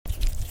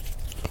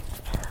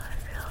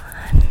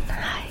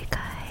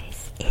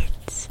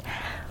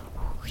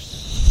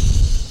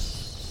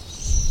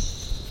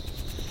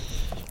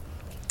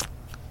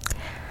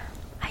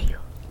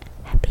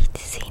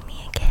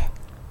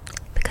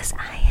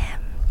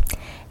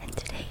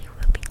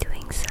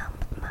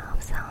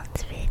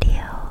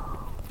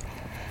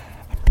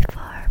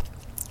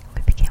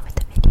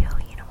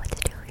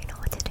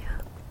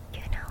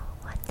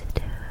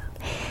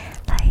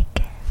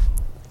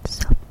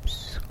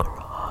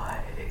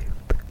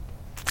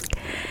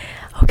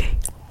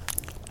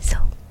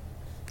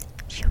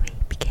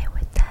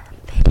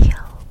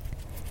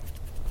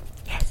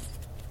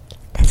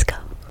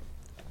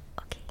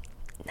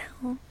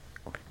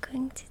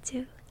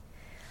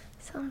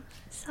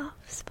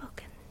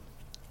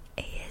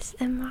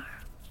ASMR,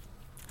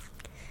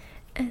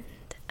 and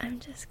I'm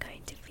just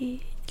going to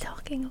be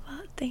talking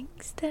about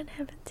things that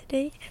happened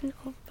today.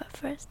 But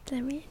first,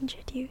 let me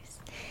introduce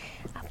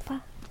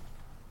Appa.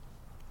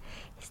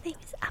 His name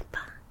is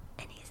Appa,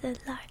 and he's a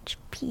large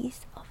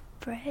piece of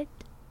bread.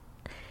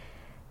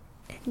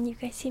 And you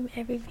guys see him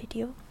every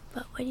video,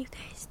 but what you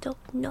guys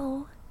don't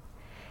know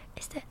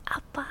is that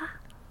Appa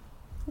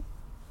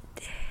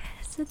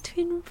has a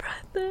twin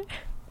brother.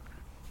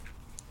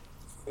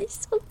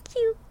 He's so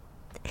cute.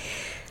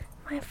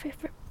 My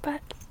favorite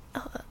part,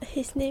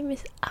 his name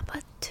is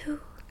Appa too.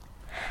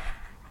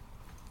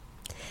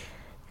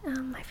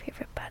 My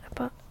favorite part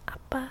about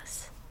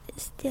Appas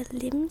is their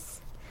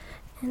limbs,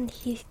 and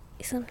he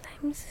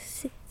sometimes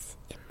sits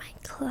in my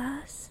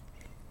class,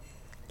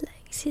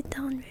 like sit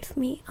down with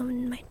me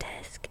on my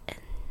desk, and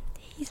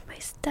he's my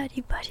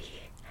study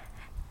buddy.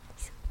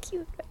 He's so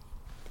cute,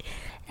 right?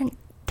 And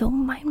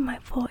don't mind my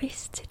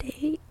voice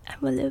today.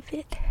 I'm a little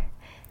bit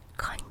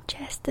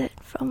congested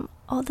from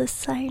all the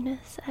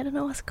sinus. I don't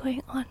know what's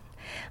going on,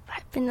 but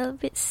I've been a little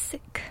bit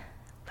sick,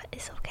 but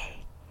it's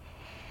okay.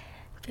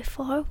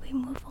 Before we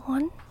move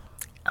on,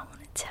 I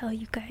want to tell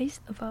you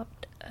guys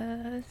about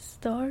a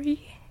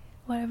story,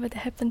 whatever that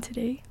happened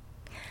today.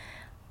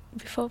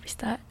 Before we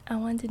start, I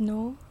want to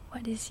know,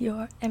 what is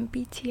your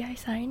MBTI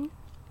sign?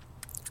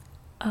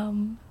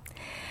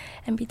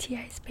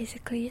 MBTI is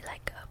basically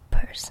like a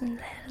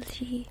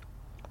personality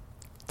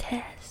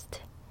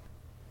test.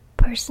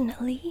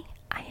 Personally,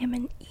 I am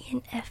an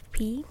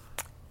ENFP,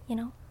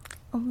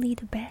 only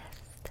the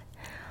best.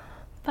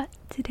 But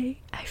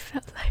today I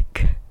felt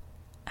like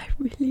I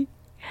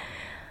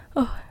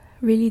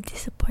really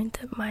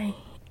disappointed my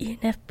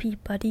ENFP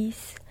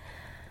buddies.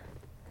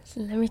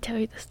 So let me tell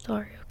you the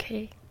story,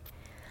 okay?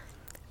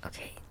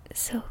 Okay,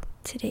 so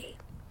today,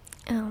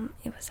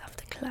 it was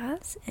after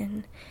class,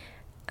 and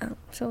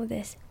so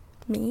there's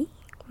me,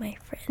 my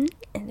friend,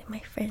 and then my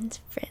friend's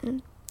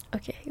friend.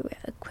 Okay, we're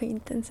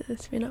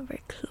acquaintances, we're not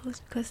very close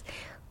because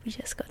we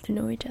just got to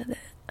know each other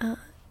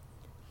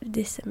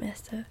this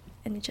semester,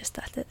 and it just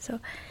started, so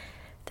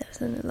there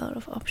wasn't a lot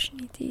of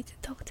opportunity to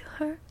talk to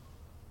her.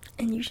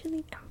 And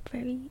usually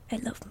I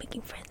love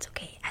making friends,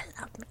 okay? I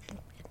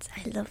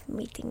love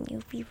meeting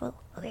new people,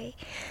 okay?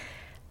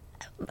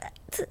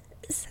 But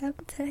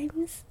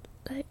sometimes,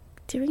 like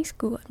during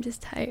school, I'm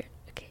just tired,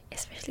 okay?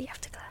 Especially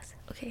after class,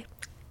 okay?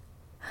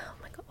 Oh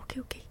my god,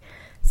 okay.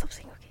 Stop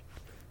saying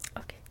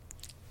okay.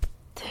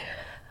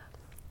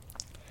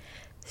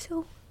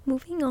 So,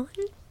 moving on,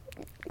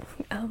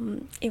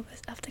 it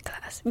was after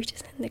class. We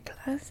just ended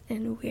class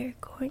and we're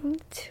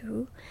going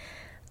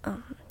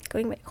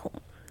back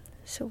home.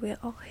 So we're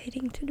all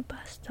heading to the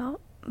bus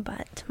stop,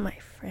 but my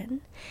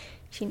friend,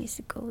 she needs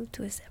to go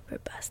to a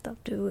separate bus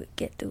stop to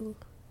get to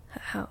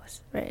her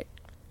house, right?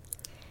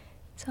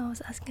 So I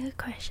was asking her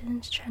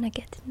questions, trying to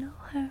get to know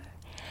her,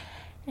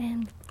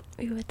 and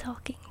we were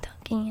talking,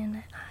 and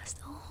I asked,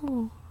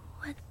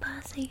 what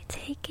bus are you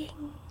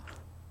taking?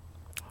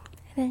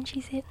 And then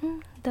she said,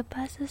 the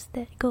buses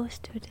that goes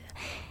to the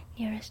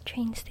nearest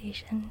train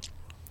station.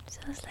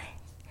 So I was like,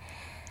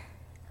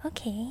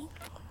 okay.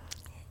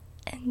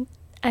 And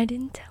I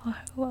didn't tell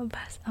her what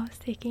bus I was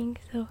taking,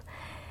 so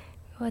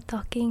we were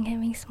talking,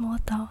 having small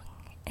talk,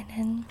 and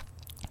then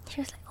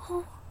she was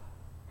like,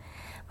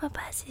 my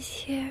bus is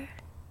here.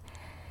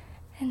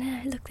 And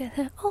then I looked at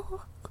her,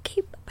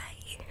 okay,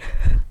 bye-bye.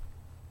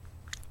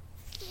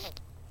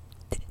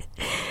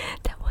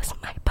 That was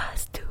my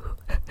bus too.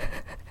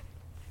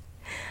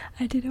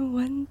 I didn't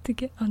want to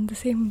get on the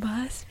same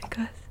bus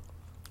because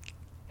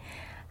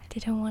I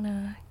didn't want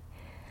to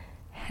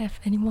have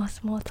any more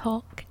small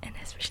talk, and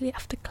especially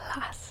after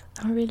class.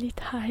 I'm really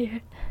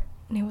tired,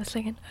 and it was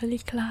like an early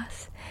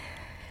class.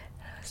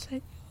 And I was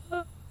like,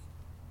 bye,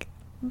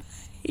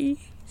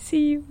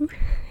 see you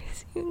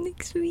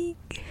next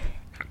week.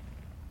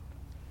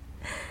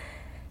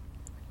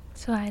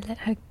 So I let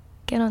her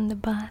get on the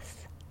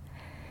bus,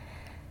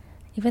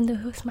 even though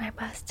it was my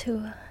bus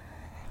too.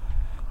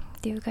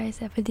 Do you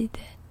guys ever do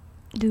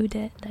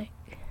that? Like,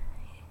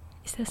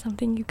 is there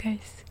something you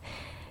guys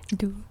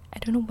do? I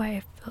don't know why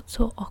I felt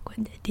so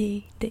awkward that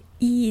day. The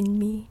E in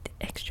me, the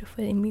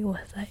extrovert in me,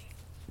 was like,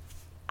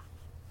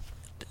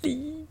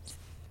 please.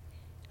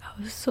 I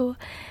was so...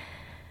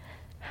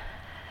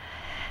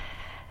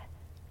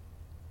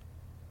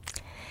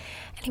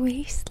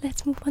 Anyways,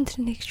 let's move on to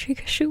the next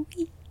trigger, shall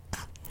we?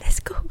 Let's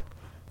go.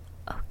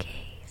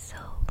 Okay, so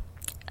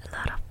a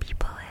lot of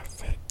people have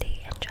said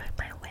they enjoy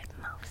my wet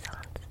mouth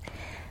sounds,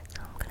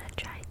 so I'm gonna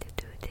try to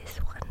do this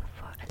one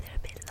for a little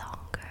bit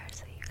longer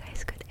so you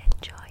guys could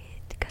enjoy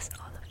it, because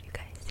all of you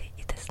guys say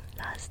it doesn't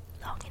last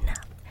long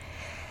enough.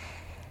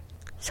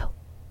 So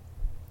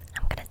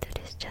I'm gonna do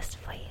this just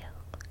for you,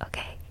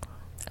 okay?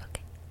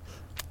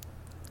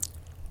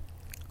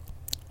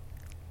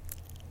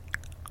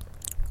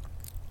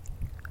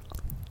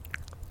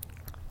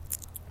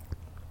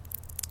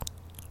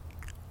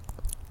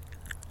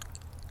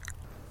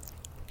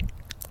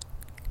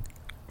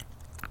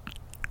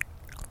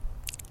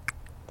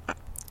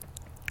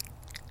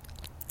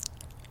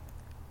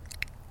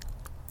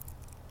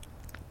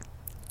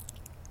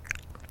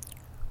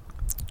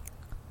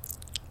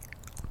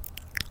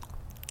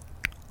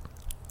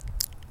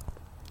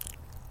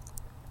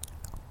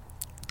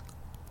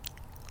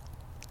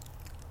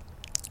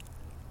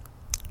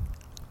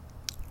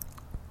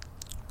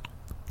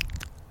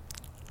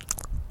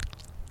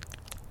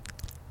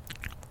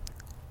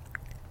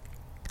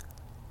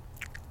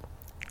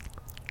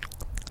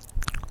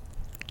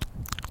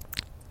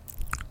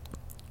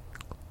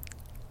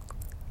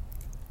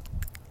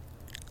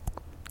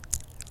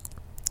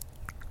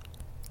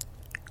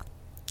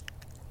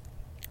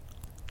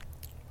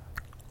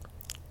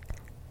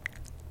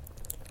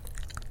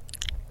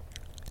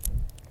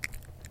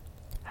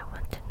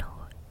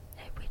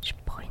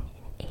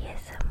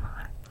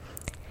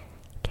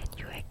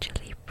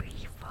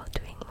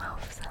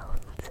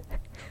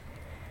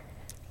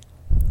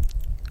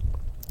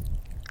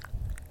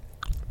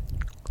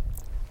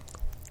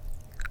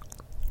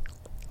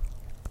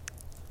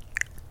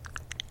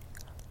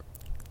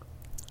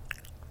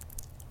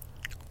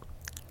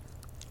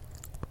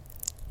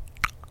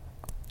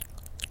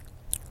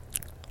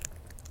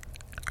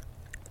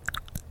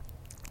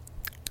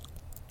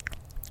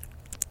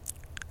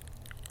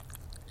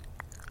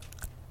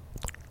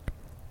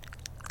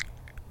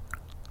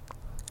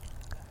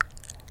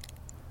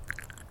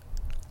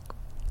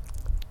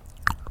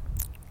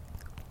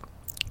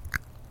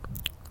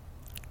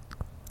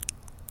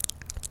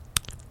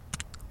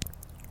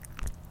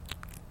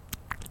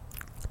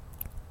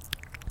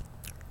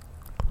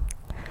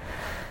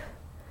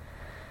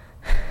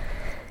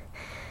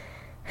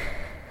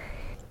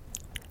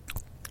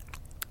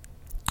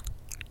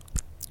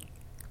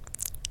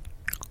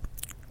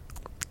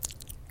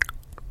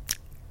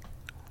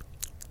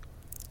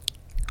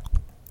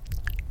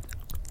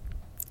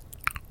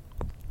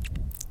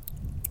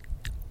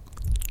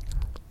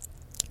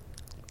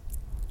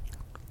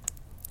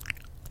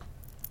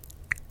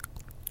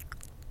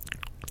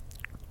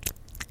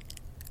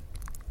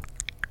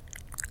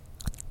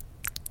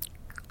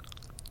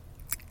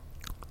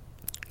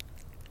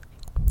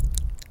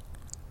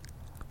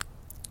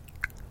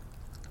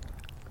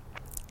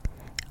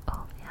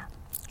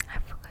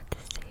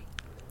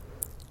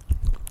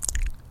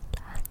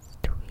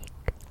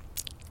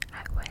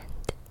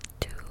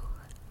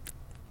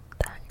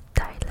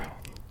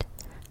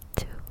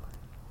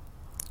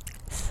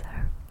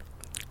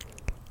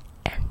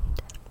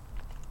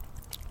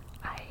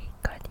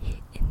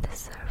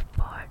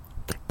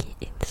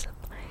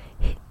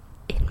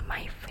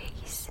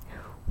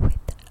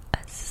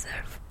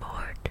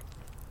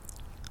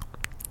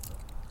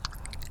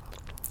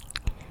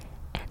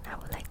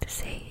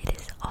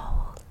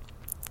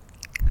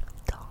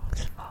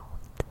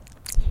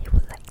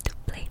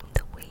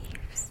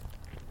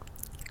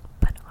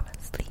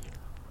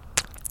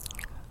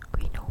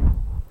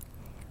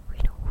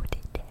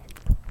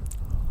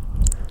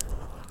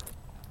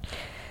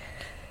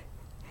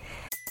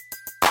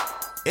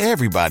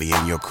 Everybody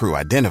in your crew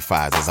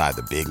identifies as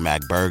either Big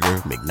Mac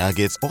Burger,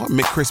 McNuggets, or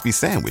McCrispy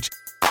Sandwich.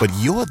 But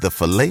you're the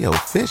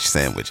Filet-O-Fish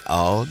Sandwich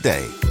all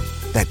day.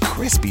 That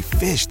crispy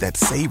fish, that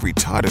savory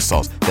tartar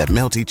sauce, that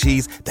melty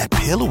cheese, that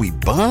pillowy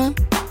bun.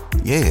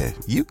 Yeah,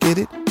 you get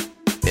it.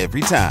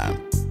 Every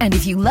time. And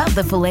if you love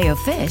the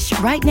Filet-O-Fish,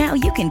 right now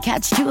you can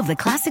catch two of the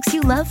classics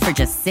you love for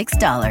just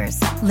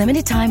 $6.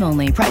 Limited time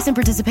only. Price and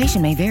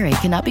participation may vary.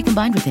 Cannot be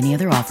combined with any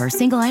other offer.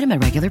 Single item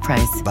at regular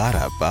price.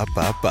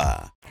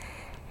 Ba-da-ba-ba-ba.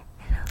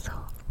 And also,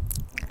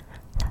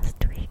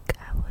 last week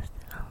I was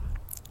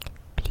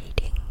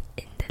bleeding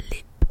in the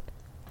lip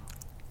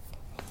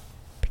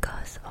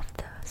because of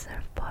the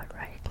surfboard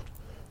ride.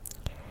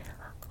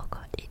 Oh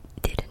god, it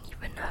didn't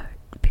even hurt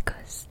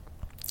because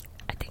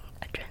I think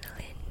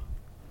adrenaline,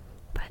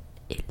 but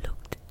it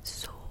looked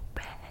so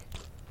bad.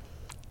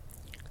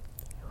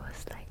 It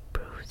was like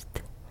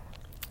bruised,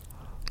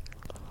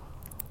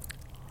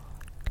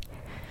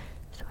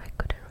 so I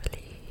couldn't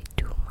really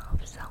do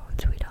mouth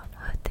sounds without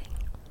hurting.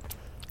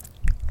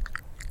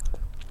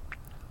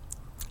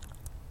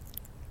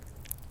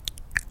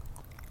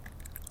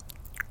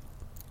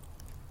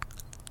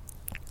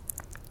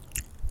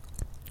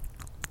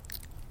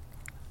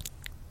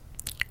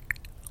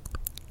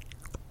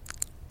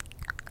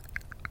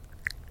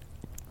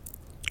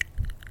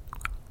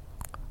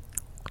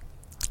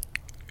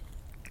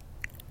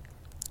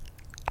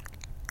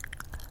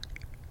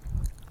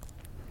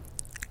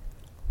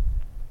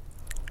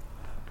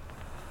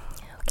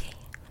 Okay,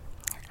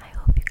 I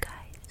hope you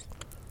guys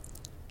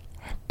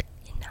had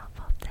enough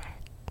of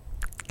that,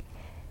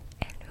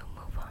 and we'll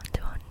move on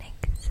to our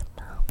next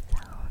mouth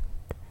sound.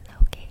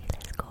 Okay,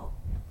 let's go.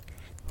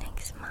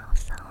 Next mouth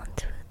sound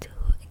to do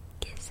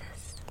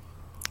kisses.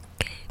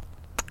 Okay.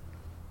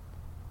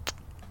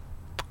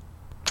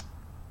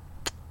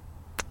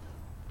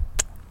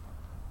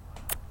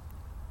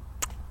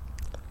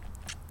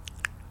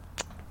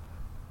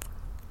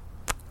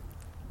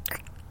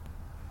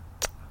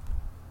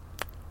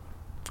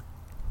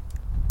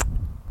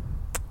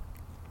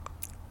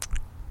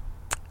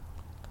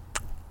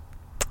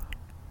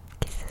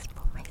 Kisses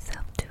for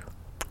myself too.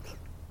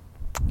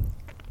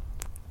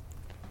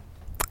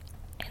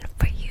 And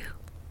for you.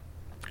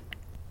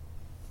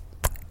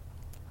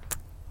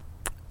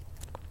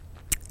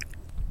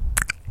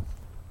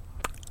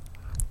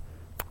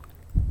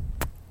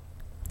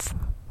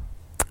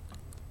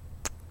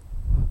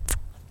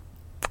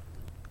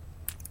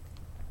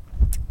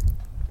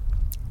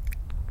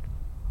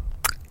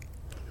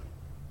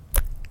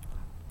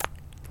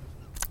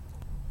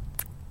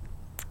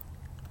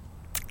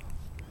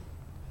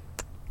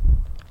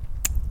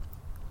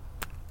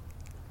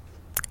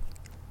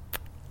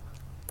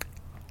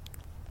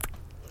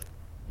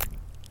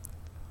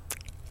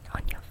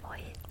 On your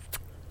forehead.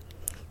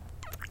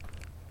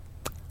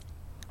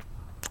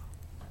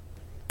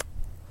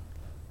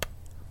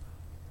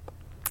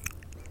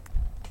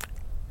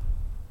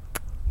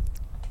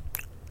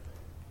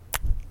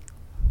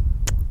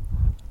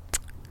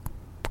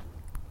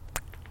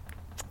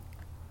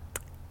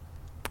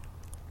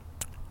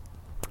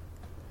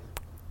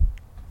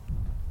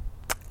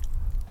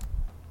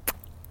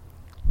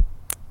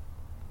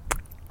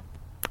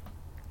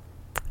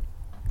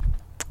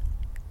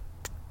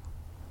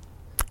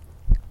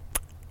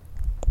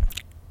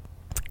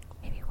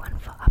 Maybe one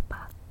for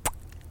upper.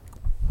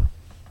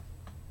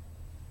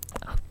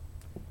 Oh.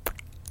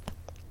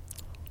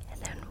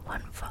 And then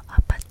one for